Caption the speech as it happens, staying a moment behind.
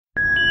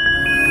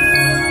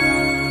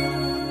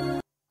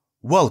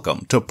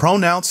Welcome to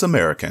Pronounce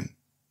American.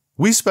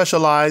 We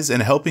specialize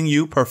in helping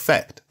you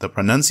perfect the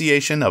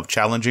pronunciation of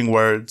challenging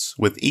words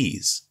with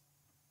ease.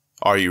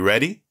 Are you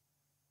ready?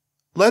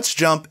 Let's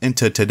jump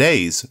into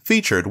today's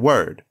featured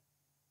word.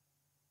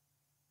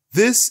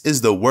 This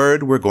is the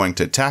word we're going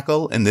to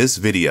tackle in this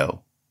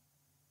video.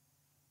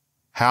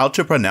 How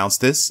to pronounce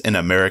this in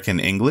American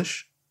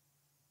English?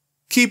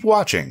 Keep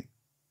watching.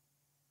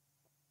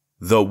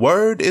 The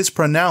word is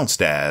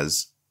pronounced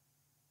as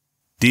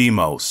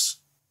Deimos.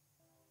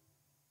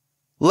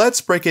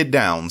 Let's break it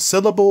down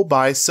syllable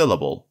by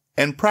syllable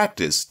and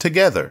practice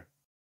together.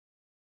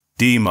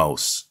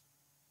 Deimos,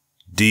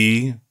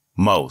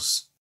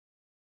 Deimos,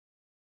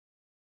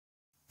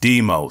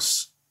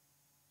 Deimos,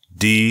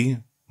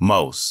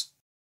 Deimos,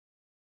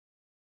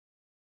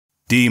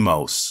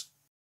 Deimos.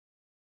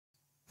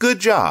 Good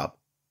job!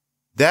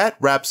 That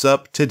wraps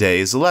up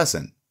today's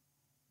lesson.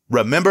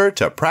 Remember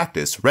to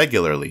practice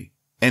regularly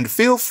and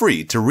feel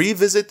free to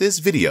revisit this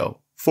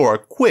video for a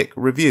quick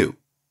review.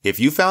 If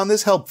you found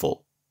this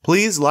helpful,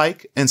 please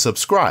like and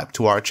subscribe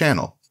to our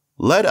channel.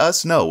 Let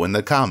us know in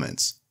the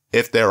comments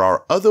if there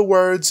are other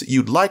words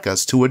you'd like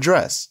us to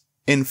address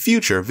in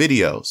future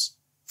videos.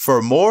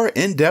 For more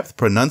in-depth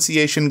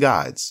pronunciation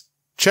guides,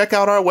 check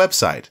out our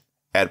website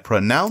at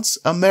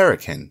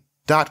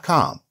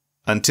pronounceamerican.com.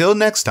 Until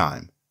next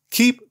time,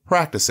 keep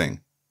practicing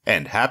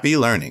and happy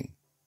learning.